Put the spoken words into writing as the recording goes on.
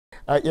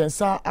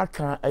Nsiah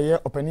Asare eye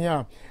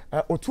opania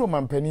otu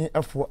mampani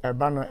efo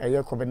eba no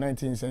eye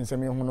COVID-19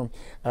 sensemi ho no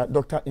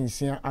Dr.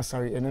 Nsiah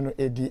Asare ene no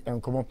edi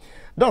enkomo.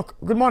 Doc,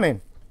 good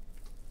morning.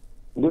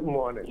 Good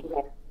morning.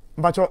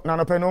 Bacho na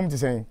no penom ti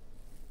sen.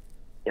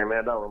 Ya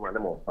me da wo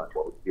mo fa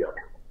ko bia.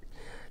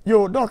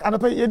 Yo doc,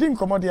 anope yedi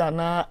nkomo dia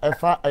na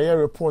efa eye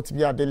report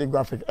bia Daily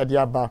Graphic edi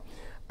aba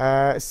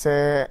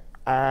say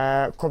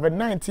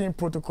COVID-19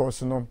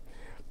 protocols no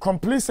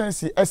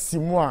complacency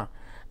asimu a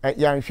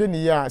yanhwe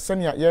ni ya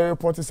senia ye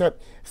report said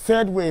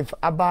third wave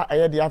aba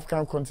the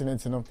African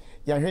continent no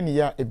yanhwe ni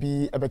ya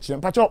ebi ebechi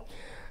mpacho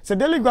say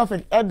Daily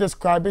Graphic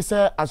describe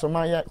say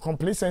asoma ya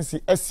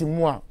complacency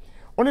asimu a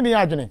oni ni ya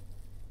adwene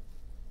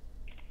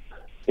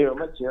Yo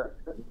machi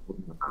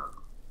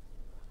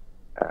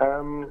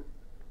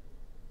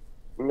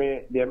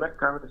me the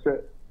American say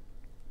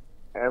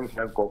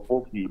san ko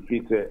fofi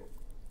pite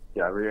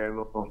ya re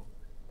no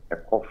e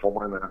ko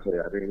forma na say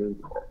ya re no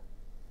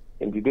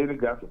in the Daily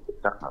Graphic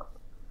taka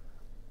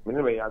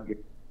me me ya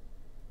get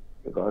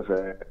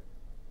because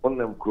on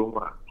them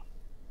kroma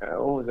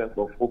o san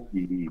ko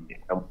fofi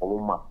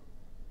empoma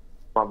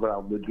mabra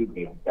obedu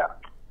me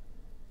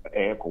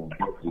ya ko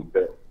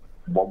fofi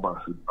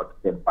bomba su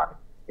paket back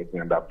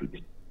in that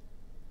place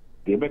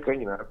they make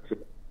any na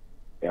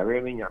ya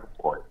re ni nya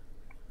ko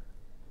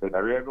the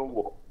area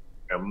no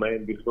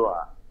man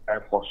before I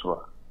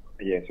foster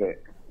yes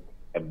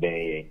a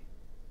day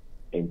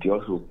and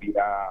also be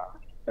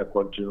a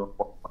continue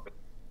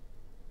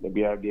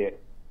maybe I be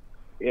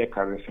a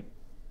carry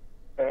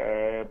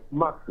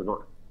max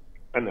no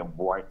and a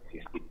boy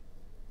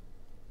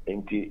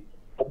and the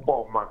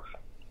football max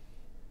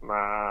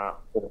na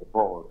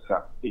football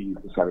sa you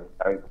sorry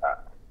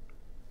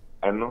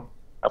and no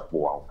a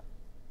wow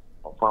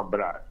of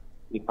bra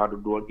if I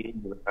do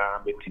again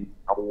between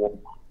our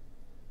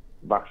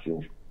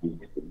vaccines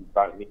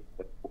back me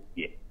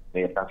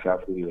they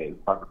have to be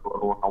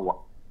our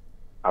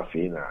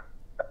afina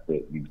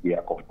the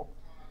bia comfort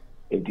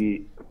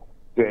the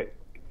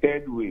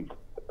third wave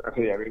I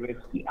say I really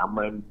see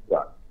amman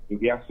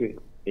if you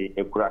say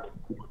a crack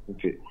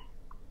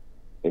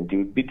and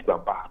the bit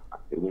baba at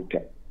the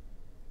winter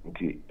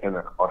and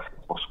a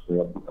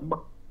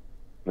possible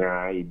na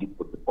I did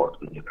put the pot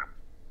in you.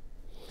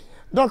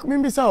 Doc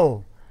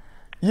Mimbisao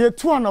ye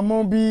two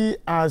anamon bi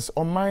as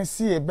on my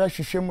see a be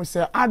hwehwe mu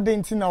say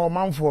adenti na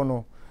omanfo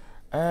no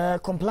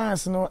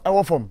compliance no e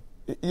wo form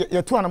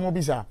ye two anamon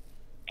bi sa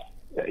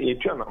ye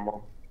two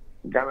anamon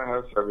Ghana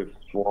Health Service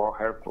for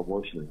health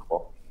promotion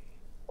for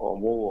or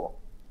more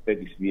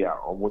studies via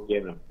or more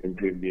in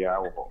via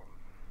or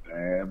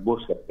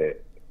most of the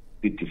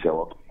cities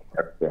of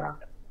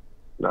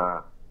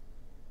now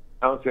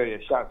I'll say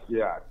a shot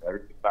here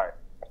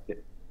to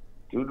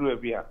do a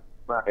via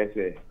I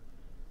say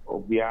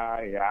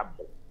obia ya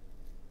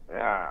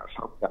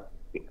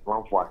something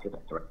one for us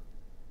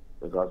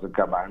because the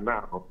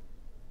cabana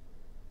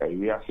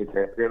we are sitting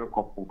there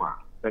compuma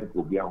then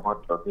go be a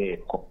hot to me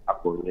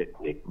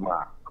like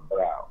ma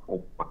bra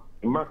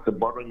must the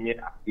bottom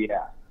here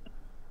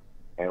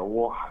and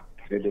what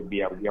the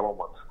be a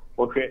moment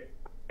okay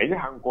and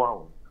hang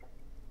on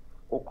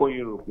Oko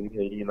Europe in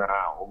here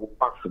now or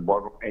pass the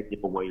bottom and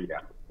people way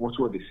there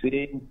also the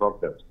same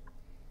problems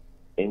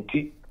and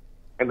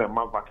a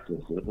more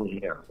vaccines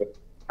here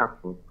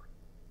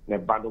the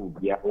battle will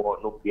be a war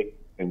no get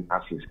and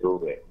ashes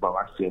over but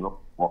I say no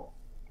more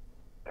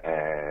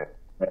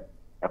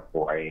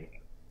boy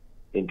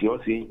in the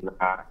ocean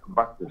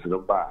vaccines no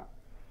bar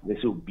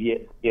this will be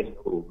a yes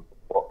or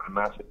an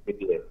answer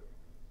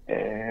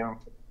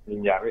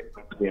in Yari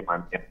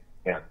man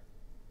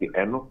the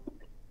end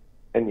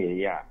and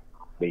yeah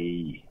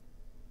the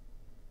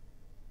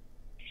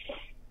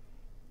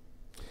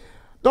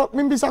Doc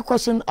Mimbisa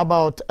question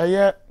about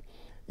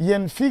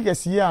yen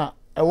figures here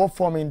what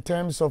form in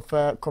terms of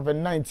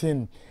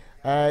COVID-19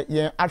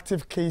 yen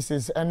active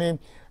cases any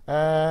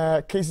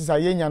cases are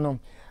yenya no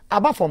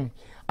aba form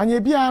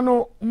anya bia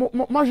no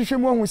ma hwehwe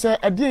mu ahu say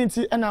ade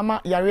enti na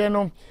ma yare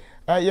no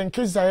yen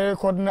cases are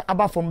record na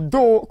aba form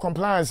do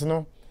compliance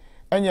no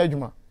anya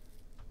adwuma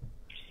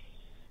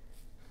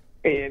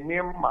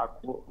name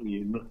ko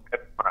you know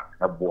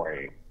a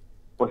boy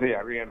o say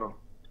yare no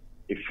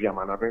if you am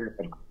na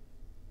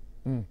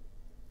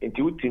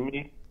enti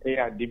utimi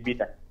ade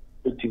bia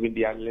utimi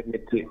dia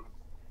limit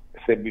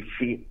se be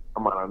free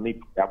amana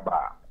ni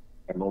aba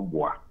eno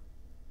boa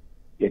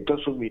ye to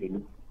so mi ni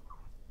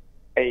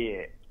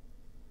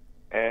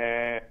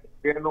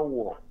no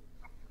wo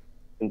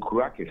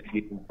nkura ke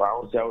si pa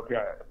o se o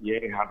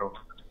ye ha no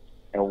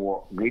e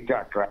wo greater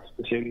Accra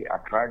especially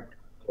Accra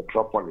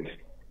metropolis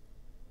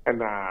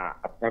and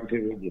Ashanti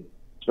region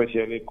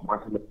especially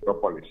Kumasi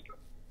metropolis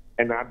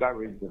and other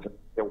regions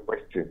the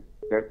western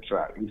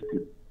central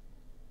eastern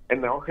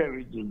and now here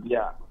region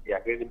ya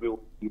gani be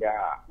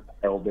ya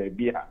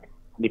elbebia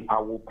ni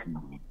pawo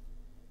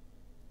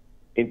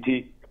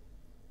enti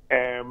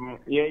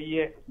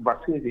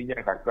vaccines in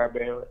Accra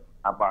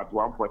about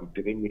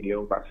 1.3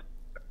 million vaccines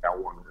that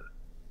one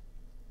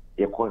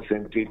ye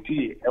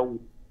concentrate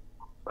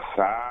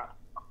sa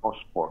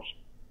hospitals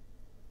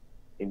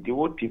the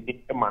what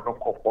TV man of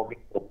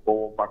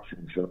for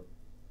vaccine. So,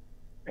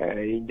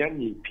 in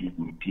January,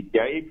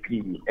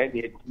 PDIP,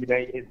 any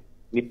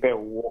nipper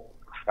walk,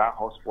 star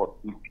hotspot,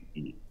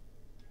 EPE,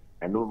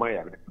 and no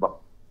my but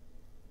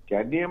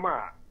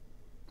Jadema,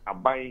 a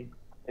buy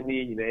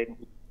any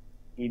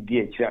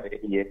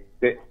EDHR,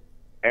 the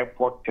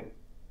airport,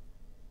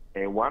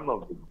 one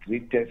of the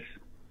greatest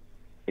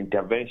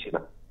intervention.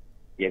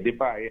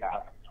 Yediba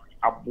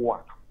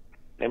Abua,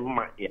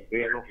 Emma,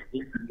 Yero,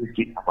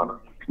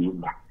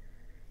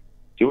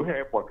 you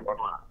have what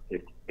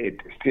it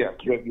still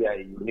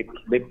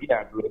maybe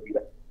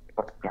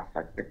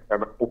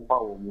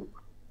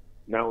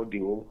now the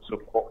also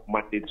called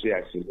mandatory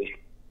isolation.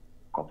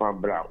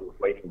 Confirm Bravo,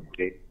 waiting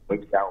to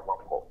wait down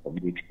one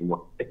community.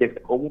 It is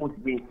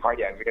almost being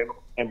fire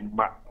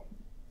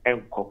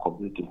and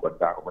community,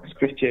 but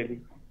especially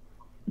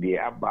the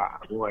Abba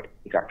who are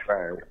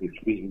try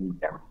with in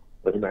them.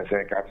 But I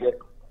say, I said,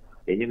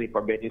 any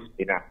public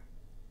spinner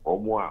or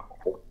more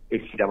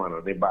if you don't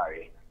know the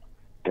barrier.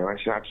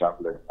 International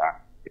travelers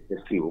are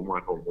still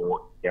one or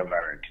more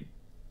guarantee.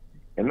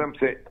 And I'm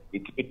saying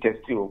it is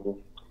still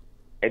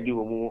a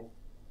do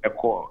a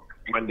call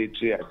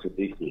mandatory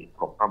isolation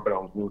for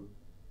Campbell who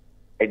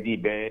a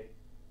debate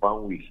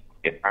 1 week.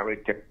 If I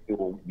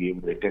will be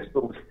able to test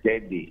those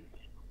steady.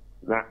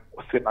 Now,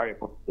 say I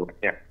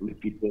with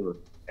people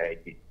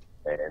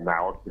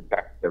now to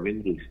tax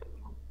 7 days.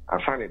 I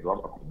find it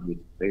one of the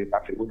they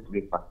have to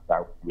be passed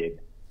out yet.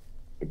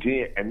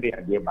 And they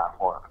are there back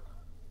on.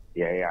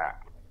 Yeah.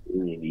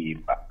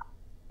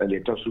 And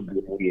it also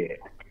be here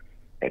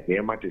at the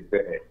amount of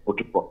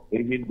protocol,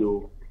 even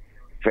though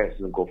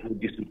first go for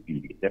this to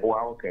be the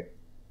wow, okay,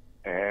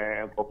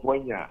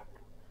 Poponia,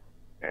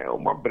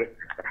 my break,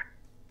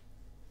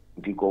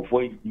 the go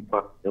for it,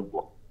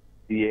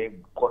 the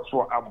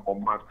Cotswa Ambo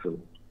Maxwell,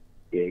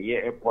 the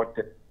airport,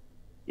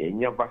 the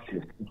never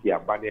since the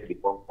abandoned the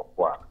bomb of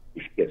what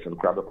if there's some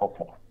crowd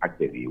of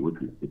actually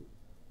would be.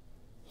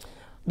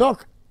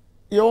 Doc,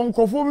 your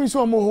uncle for me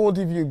so more hold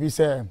if you be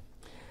say.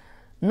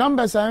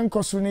 Numbers are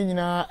increasing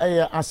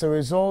as a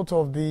result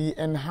of the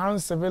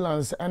enhanced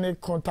surveillance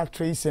and contact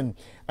tracing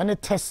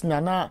and test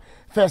na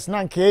first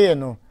na KA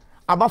no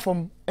aba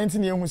from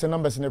entity you who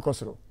numbers in the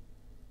coastal.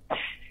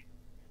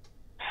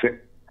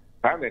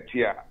 Planet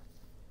here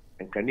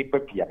and canipa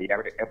pia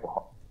yare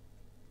epo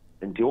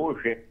and the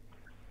ocean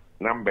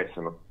numbers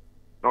no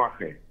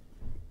okay.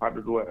 How to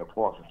do a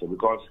force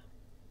because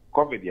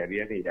COVID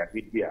yare that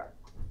we be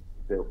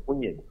the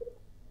onion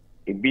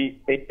it be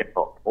a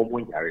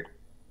omun yare.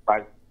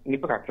 But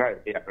nipa kakra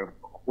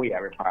we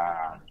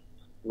are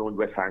no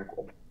West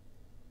Ankle.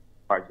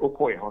 But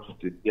okay,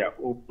 hospital yeah,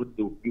 put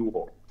the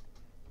view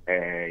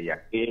yeah,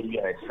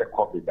 area is a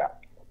copy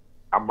that.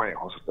 Am my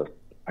hospital?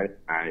 I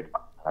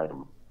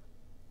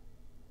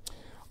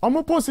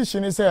my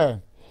position is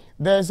there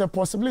is a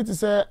possibility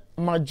say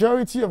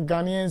majority of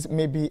Ghanaians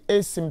may be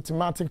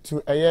asymptomatic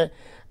to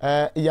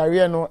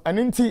yariano and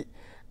inti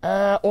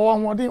or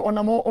on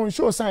a more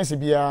unsure science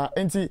bia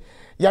enti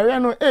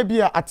yariano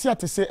ebia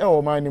atiate say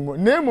e man mu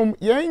nemum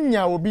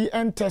yenya will be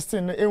and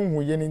testing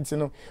enhu yen inti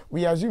no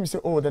we assume say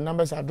oh the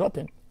numbers are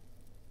dropping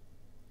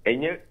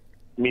enye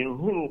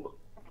minhu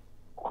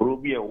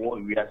krobia wo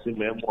wi ase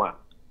memo a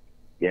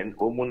yen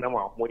omu na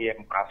ma mo ye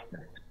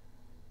master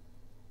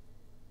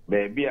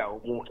baby a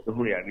omu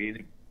hu ya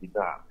really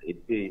ita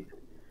ete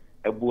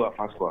ebu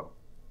afaswa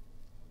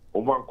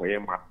omu ankoye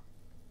ma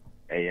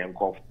eyen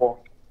kofo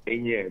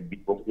enye bi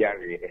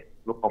obiare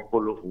no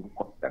follow who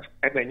contact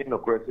and then no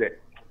cross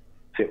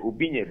say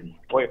obinya bi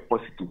or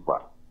positive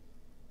pa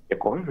e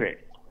ko hwe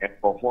e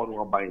ko fo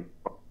no ban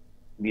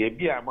bi e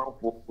bi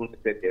amanfo kun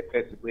say the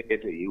first way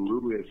it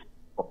you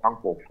for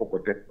panko for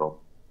test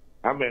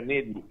am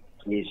need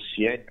ni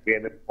share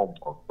the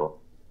compound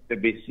the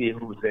bc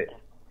who say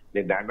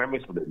the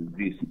dynamics of the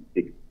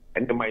disease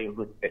and the my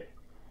who say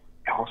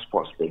a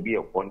hospital baby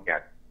upon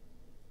that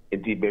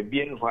it be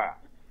baby en wa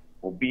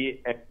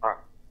obi e pa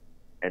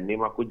and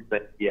name could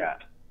that yeah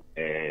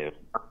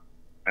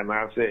and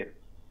I say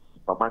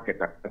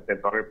supermarket at the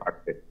story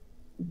part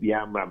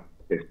beyond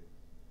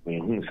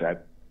said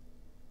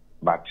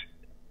but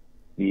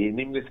the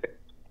name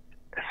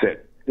said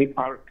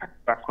people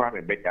background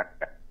and better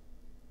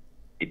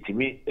it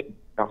me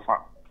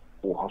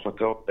for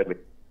hospital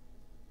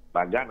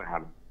but Ghana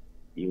have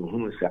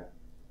you said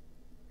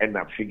and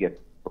I figure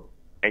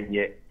and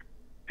yet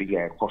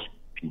figure cost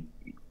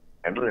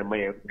and don't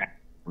remember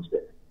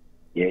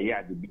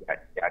yeah, the big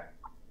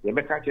the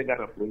mechanic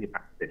got a fully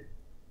acted.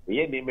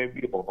 The end may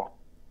be over.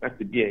 That's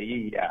to be a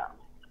year.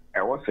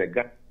 I was a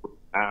gun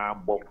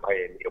bomb by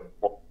a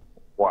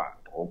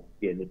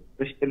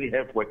especially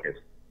health workers.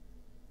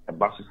 A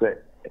bus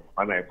said,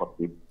 and I put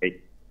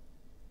it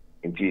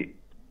into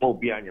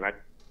Obian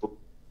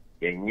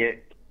and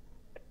yet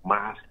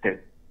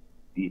master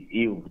the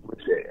EU with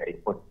a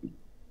potty.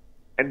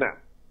 And now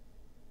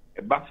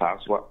a bus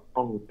house was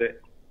on the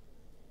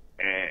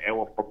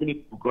our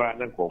community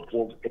ground and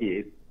conform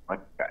is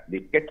but they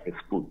get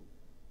exposed.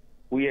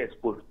 We are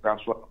exposed,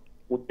 that's what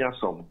we have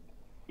some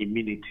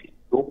immunity.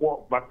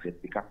 what vaccine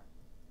because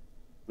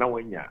now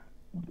when you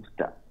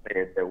booster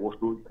was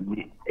to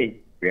be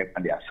a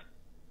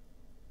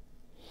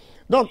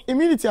Doc,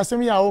 immunity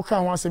asemi ya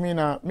oka wan asemi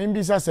na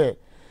maybe say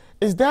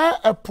is there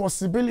a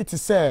possibility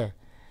say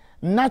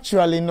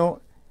naturally no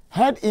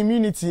herd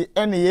immunity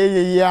any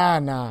ye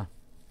na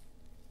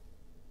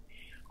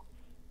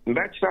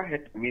natural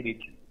herd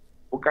immunity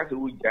because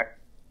we just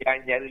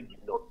yanyare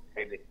no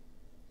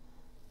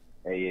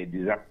any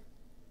disaster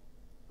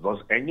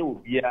because any will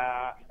be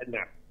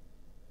na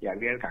ya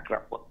real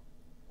kakra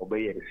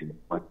obey sin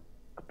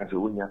because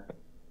we nya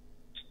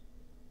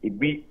e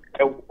be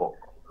ewo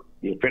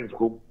the friends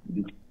who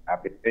did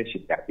have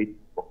attention that it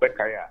for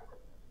Bekaya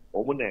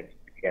Omunet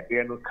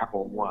Gabriel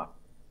Capomoa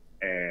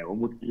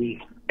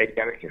Omuti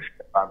Egaricus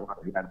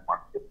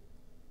market.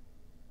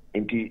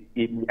 And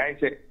in I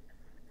said,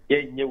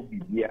 Yen you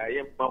be I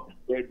am out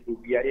there to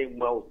be I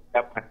am out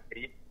up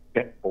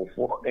or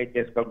 4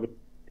 years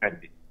and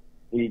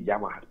he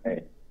Jama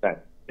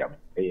that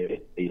a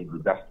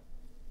disaster.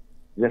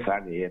 Yes, I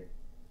am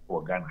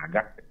for Ghana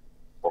got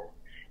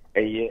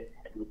a year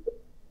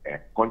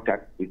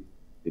contact with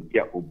the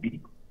Pia OB,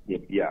 the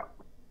Pia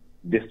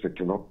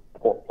district, or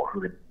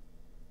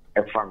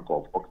a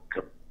Franco of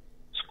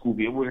school,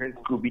 we will have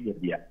school be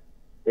here.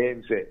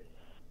 And say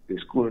the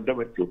school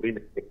don't to be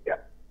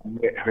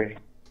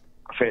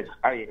first,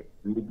 I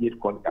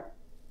immediate contact.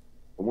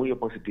 We are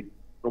positive,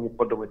 no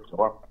more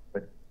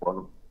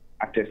to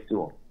attest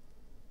to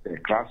the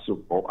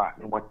classroom or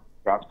no more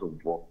classroom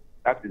for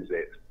that is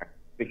a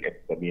big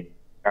epidemic.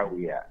 How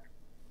we are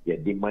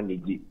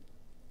demanding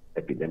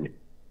epidemic.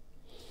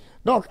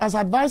 Doc, as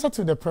advisor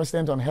to the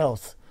President on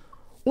Health,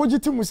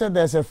 Ujitumu said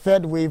there's a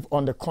third wave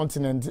on the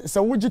continent.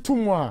 So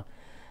Ujitumu,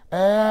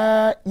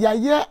 ya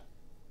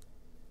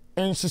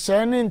in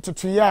Shishani to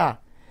Tuya,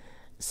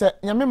 say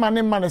Yami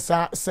Mane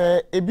Manesa,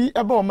 say Ebi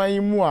Ebo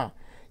Mayimua,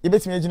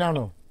 Ibet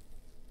Majinano.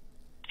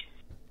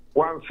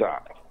 Once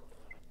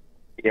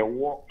a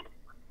war,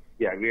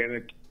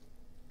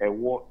 a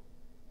war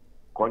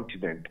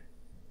continent,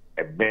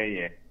 a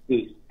bay,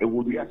 it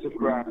would be as a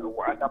crowd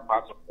or other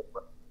parts of the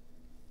world.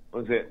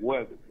 Was it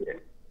well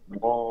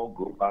more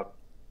global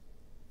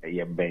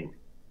a bank?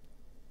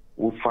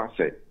 We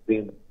fasted,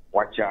 then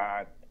watch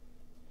out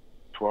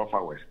 12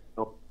 hours,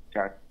 no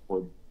chat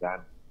for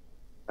that.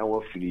 Now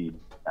we're free.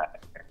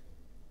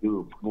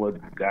 You know,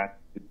 that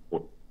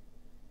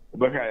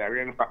but I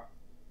ran back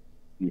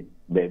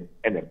then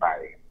and a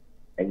buy,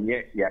 and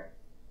yet,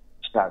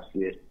 starts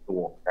here to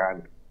walk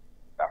down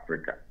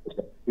Africa. It's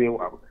a real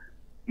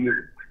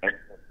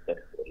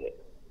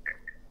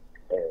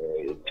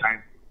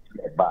time.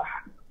 Ba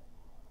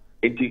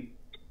eti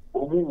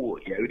omu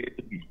yare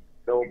bi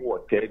na omu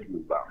tell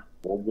you ba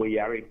omu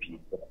yare pi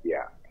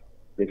ya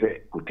they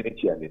say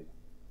potentially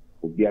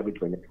obi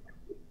abetwene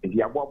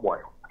eti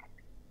aboboy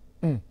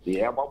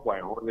the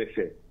aboboy ho they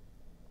say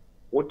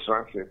what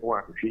transfer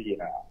one hwe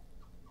ya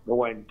no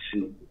one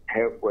to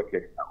help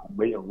workers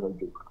omu ye ngo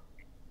do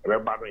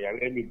reba no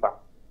yare mi ba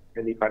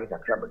any panic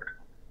attack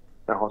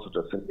na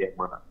hospital send them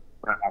na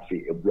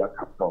afi ebu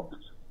aka top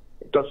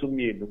it also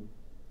mean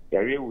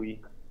yare we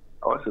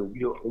also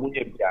we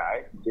only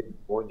guy did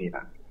morning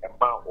and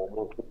ma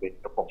almost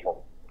to perform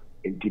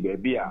into the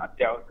beer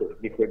tell to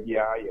the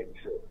beer and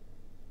say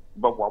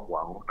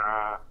Bobo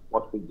na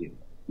oxygen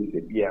with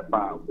the beer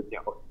bar with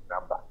your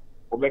number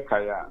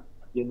Omekaya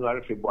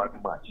January February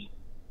March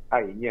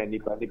I near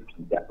Nippon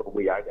that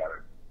we are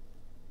there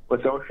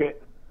but also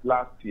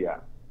last year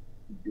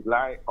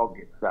July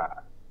August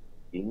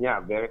in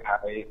a very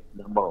high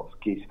number of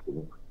cases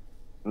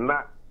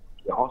not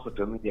the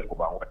hospital media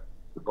about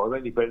because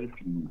any very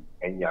few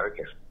and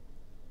Yarikes.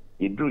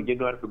 In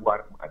January,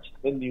 February, March,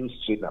 a new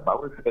strain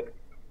about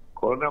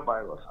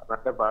coronavirus,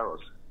 another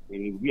virus,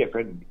 we have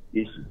an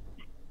issue.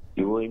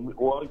 You will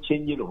all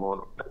changing the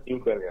whole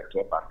new variant.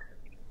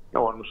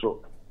 No one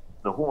so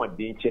no one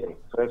didn't check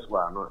first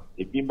one,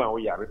 a Bima or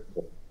Yarik,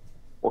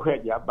 or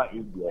had Yaba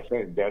in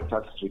the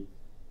Delta Street.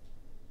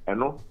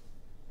 And no,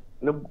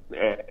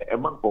 a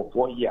month of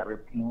 4 years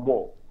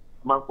more,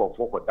 month of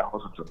 4 for the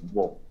hospital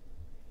more.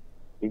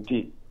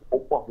 Indeed.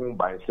 Opa home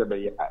by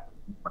Sebaya.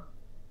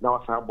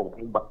 Now, some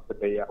home by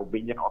Sebaya,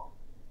 Binya.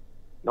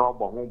 Now,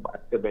 home by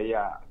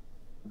Sebaya,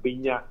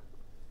 Binya,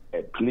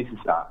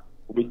 places are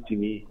with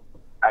me.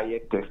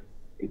 I test.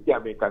 It's the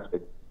American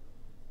state.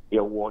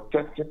 Your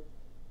water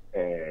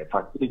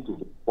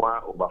facilities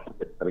one over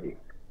 3.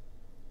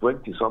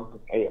 20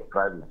 something air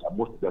private,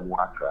 most of them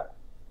work.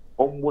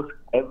 Almost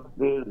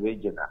every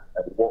region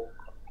at work,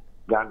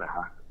 Ghana,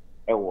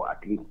 or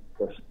at least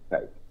first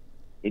side.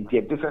 In the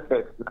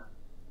different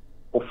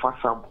offer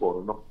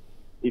sample no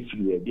if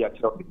you be at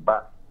the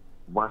back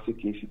once a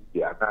case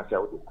they are not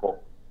able to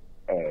call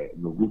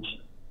no which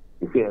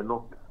if you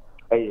know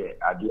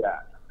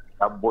idea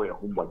that boy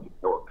whom was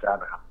or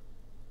Ghana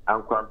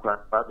and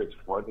private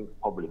for the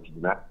public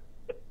that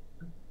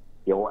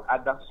there were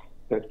other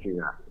testing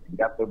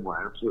that them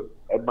one so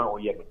Emma or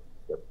yet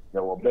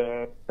there were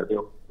better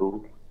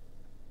to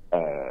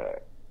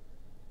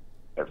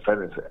a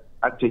fairness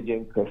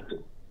antigen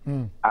testing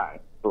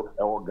so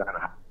our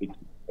Ghana it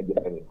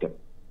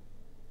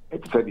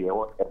said the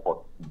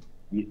airport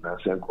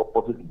and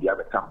opposite the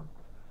other town.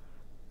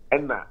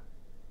 And now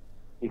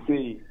you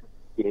see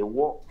a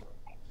walk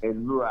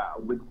and lure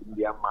with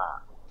the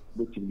ama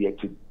which in the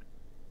exit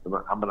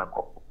Amana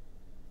couple.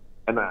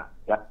 And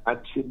that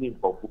actually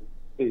for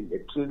a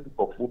training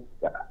for food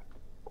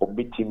or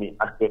meeting me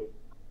after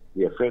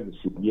your friend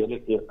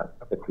severely ill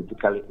and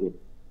critically ill.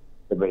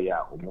 The way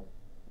out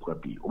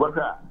could be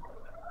over.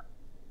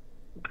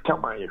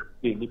 Come on, a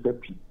little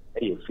pea,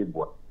 a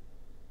fibber,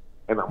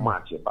 and a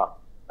march about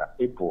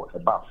April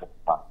about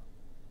for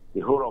the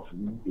whole of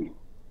the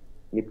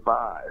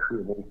Nipa,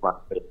 who won't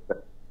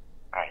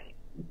I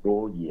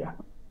go year,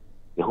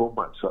 the whole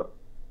month. So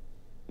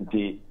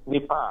the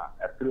Nipa,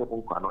 a 3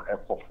 cannot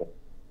airport,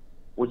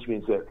 which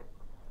means that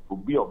will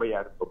be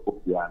obeyed for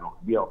piano,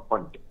 be a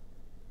point,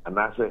 and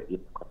I say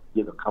it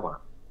give a cover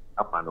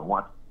up on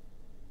what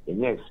the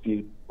next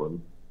experience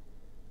from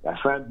the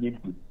family.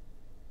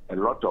 A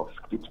lot of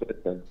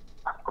teachers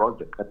across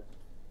the country,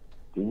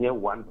 the near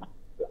one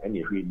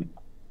any reading,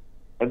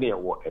 and there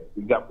were a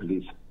bigger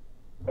place,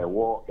 a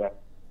war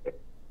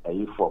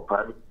for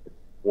private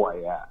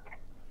wire,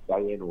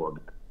 Diane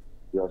work,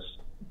 just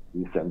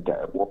the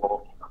center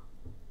war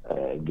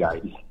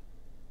guys,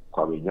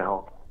 coming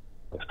now,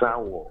 a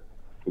star war,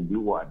 a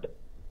view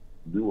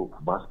of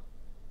mass,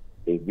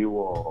 a view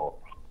of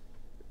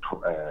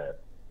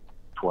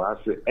to us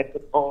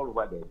all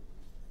over there.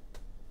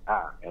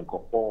 And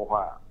all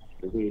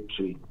the way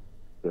tree,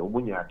 the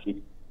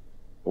Munyaki,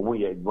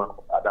 one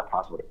other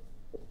password.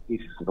 This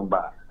is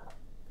number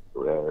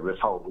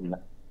result in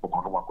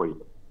Okonawako.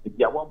 If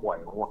you are one boy,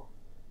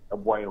 a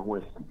boy who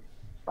is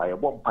by a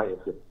bomb pie,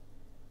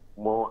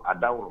 more a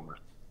down,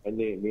 and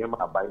they name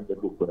are buying the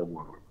book for the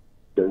world.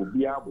 There will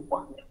be a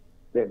one.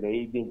 Then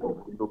they didn't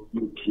look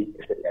you keep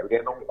a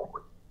random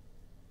woman,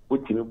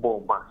 which you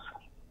bomb mass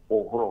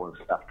or horror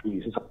stuff.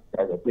 Pieces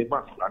as a big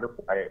mass run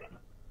of fire.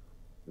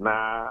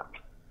 Now,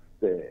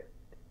 the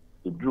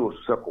drew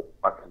circle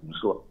back and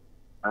so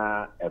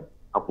a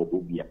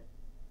apobia,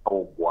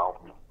 oh wow,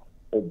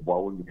 oh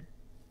bow,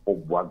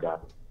 oh waga,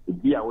 the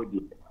beer with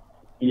it.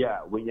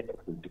 Yeah, when you're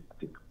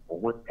or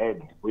one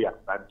end, we are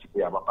fancy,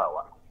 we have a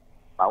power.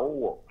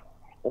 Oh,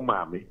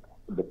 mammy,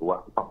 the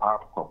papa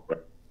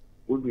corporate.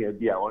 Would we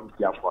be on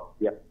here for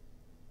here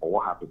or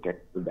what happened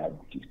to that?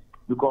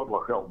 Because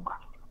we're home,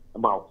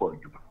 I'm out for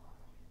you.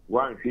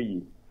 One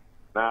fee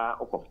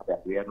now,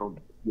 we are not.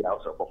 The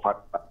house of a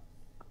fat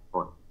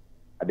on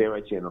a day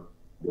channel,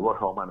 the work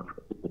home and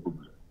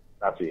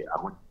that's it. I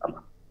want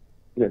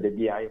the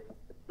BI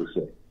to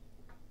say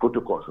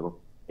protocols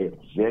is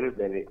very,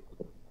 very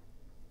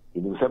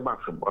in the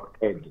maximum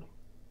end.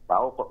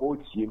 But for old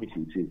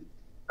CMC,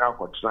 now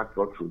for track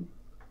rotary,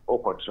 or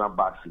for tram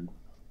bassing,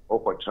 or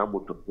for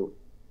trambo to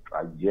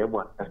a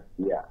German,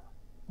 yeah,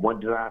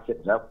 Mondra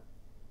set up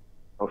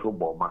also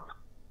bomber.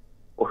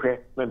 Okay,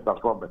 then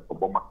perform for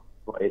bomber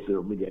for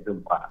a media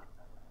empire.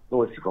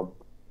 No, it's come.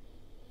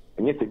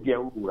 And yet, the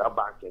dear who are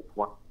back at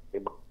one, they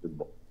must be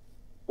born.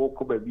 Oh,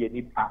 could be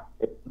any part,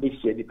 at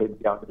least any pen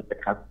down in the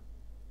cat.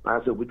 I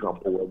said, we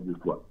come forward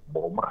with what?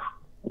 Bomber.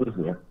 Who's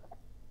here?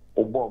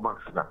 Oh, bomber,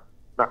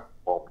 not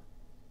bomb.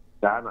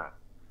 Dana.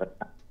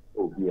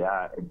 Oh,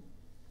 yeah.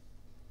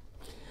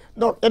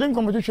 No, any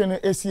competition,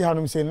 AC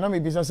Hanum saying, let me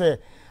be say,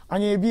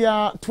 and you be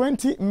a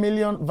 20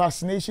 million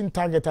vaccination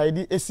target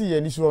ID, AC,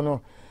 and this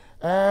one.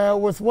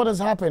 With what has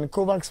happened,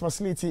 COVAX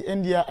facility,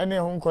 India, and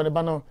Hong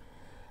Kong,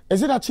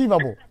 is it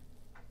achievable?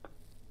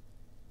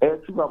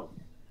 Achievable.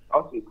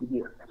 Also, it could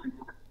be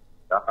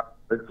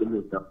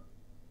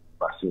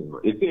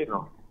vaccine. It's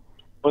no.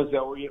 Once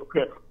we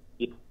okay,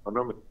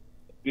 economic,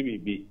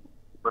 be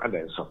brand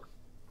and so.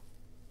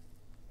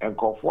 And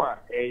conform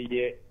a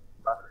year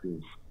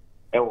vaccines,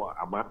 our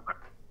amount,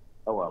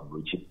 our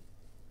breaching.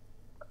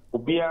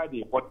 Ubia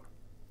the what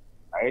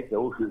I say,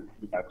 okay,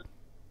 that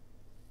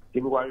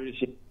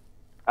everybody.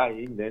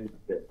 I then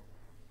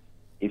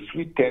if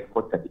you take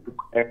what I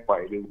took air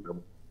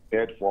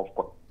third, fourth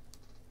quarter,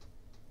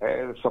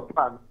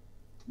 supply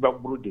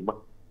Bambru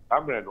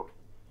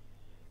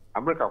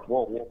America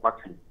for war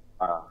vaccine.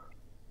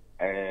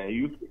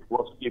 You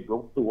was give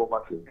to war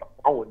vaccine.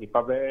 Oh, if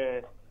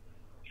I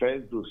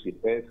first dose,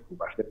 first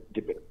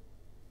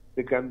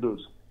second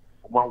dose,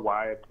 1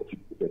 wire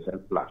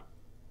 50% plus.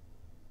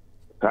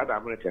 Third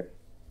America,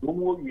 no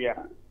we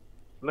are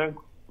none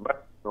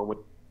but no.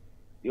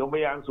 You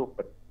may answer,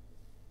 but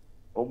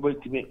to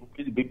make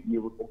the big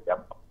deal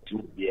to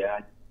be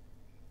a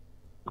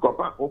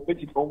Copa, open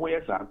it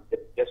always,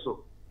 yes,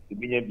 so the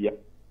Binia.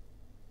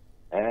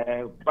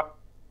 But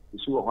the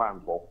sewer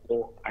one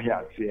for I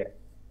have said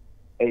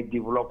a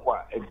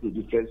developer and to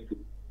defense.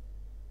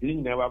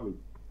 Didn't never be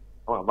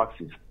our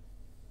vaccines.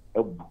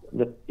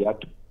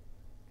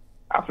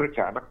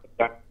 Africa,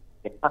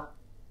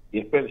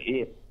 they fell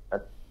here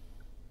at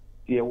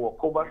the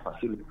COVID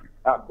facility.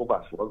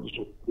 Cobas was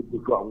also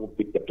people who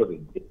pick the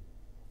toilet.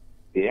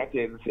 They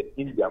actually said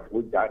India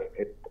would die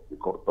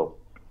because of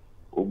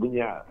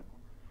Ominia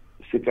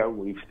second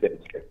wave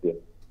steps.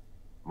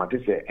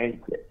 Mate say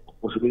enke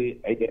possibly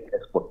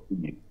export to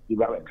the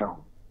account.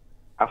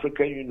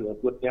 African Union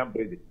put them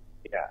bread.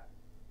 Yeah.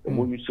 The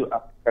movie so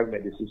African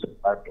medicine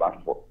supply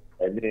platform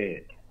and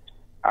then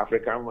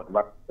African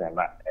vaccine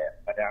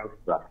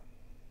answer.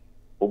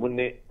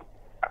 Omune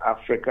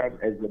African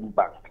Exim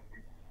Bank.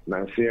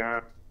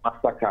 Nsiah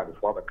Mastercard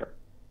for the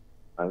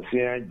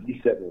Nsiah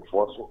G7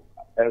 for so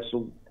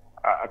also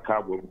a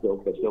carbon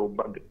of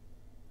bank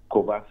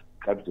covers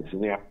capital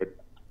in Africa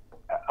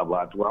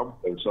about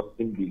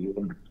 1.something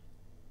billion.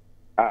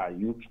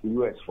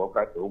 US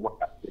forecast over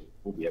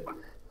and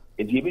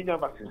the Indian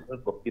vaccine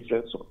for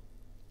different so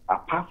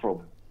apart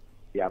from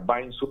they are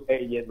buying so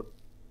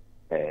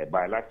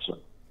bilateral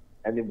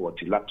and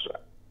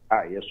multilateral.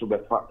 Yes, so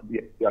better the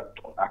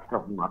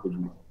account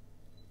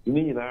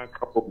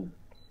couple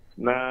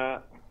na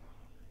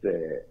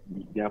the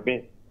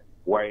Yabe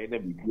why na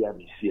bibia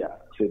mesia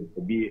said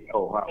be ha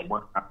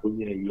one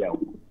akonya yi a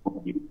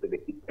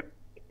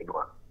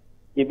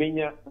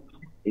ibenya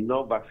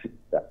innovation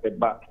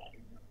eba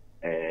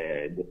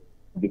the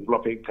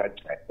developing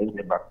country and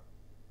the back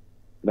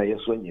na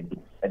yeso nya bi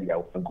and ya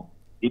wango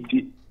it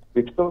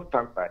still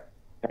stands by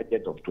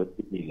target of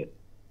 20 million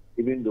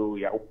even though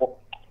ya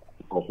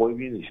ko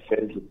even is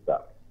fairly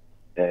that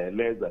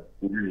less than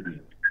 2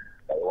 million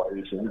why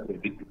we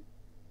should be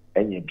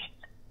NB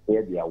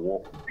here they are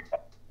work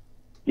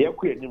here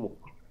ku enimu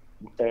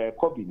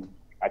COVID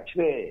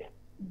actually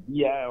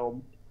bia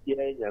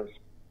yanya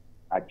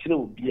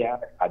actually bia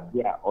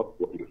adia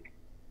otwo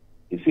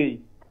you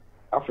see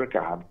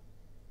Africa have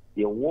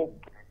they work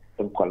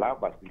in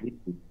collaboration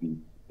with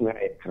na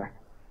ekra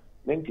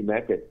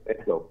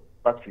 99% of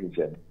vaccines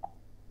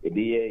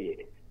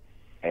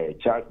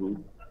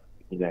childhood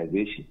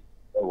immunization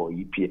or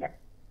EPI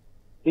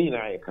in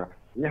ekra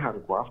ne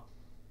hankwa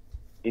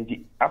in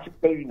the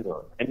African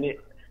Union and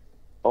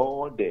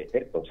all the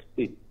heads of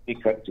state,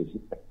 countries,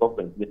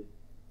 government,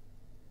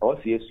 all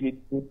CSU,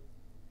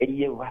 a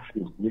year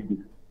vaccines maybe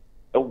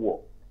a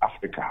war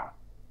Africa,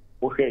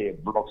 okay,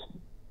 blocks,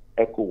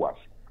 ECOWAS,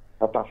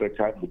 South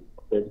Africa,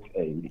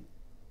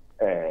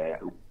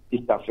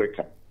 East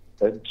Africa,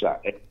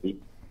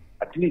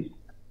 at least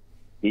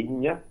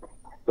in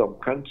some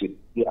countries,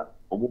 they are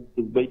almost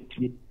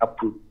debating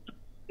approved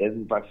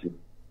and vaccine.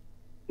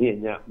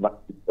 In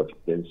vaccine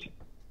sufficiency.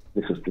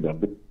 This is to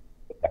be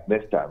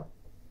next time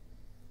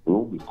we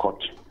will be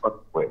caught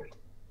well.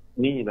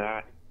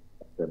 Nina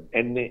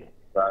any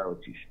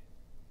priorities.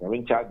 I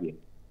mean, Chadi,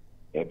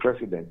 a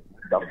president,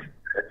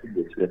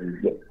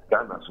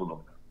 Ghana,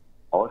 so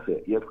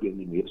also, yes, we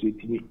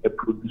a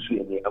producer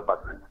and a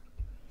vaccine.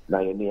 Now,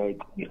 any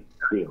idea,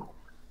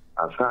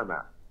 and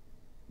Sana,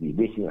 the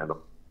making and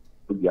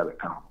to the other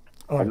account.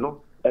 And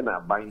no, and I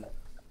buy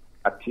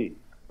a tea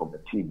from the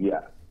TV,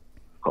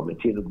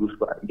 committee to boost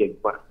by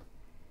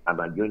and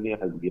a junior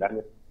has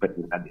been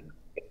petting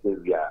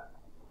we are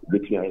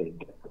between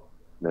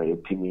now a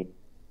team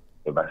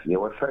a vaccine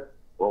was set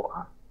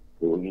or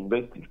they will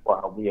invest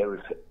for our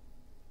years.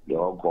 They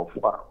all go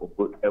for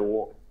a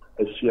war,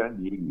 a share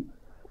the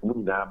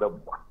Munaba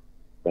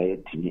by a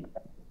team.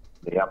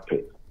 They are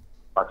paid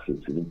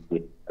vaccines in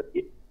it.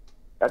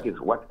 That is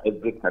what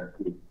every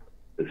country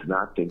is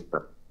now taking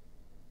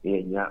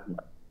in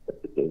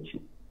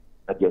attention.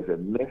 That is the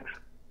next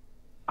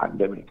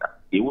pandemic.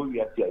 It will be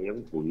a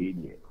young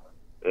Korean.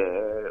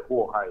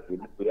 High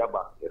we are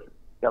back.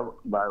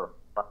 Virus,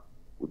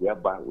 we are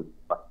back with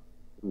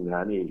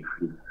Nani.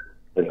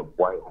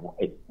 Why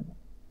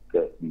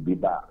be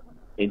back?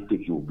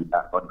 Interview be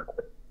back on the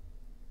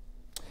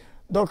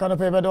Dr.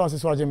 Kanope, do as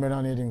Swajin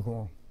Benani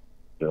Dinko.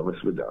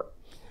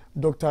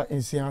 Dr.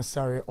 Nsiah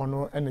Asare,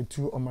 ono and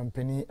 2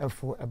 Omampeni,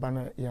 F4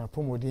 Ebana, ya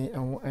Pomodi,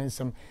 and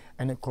some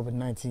and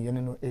COVID-19,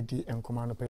 Yeno, AD and Command.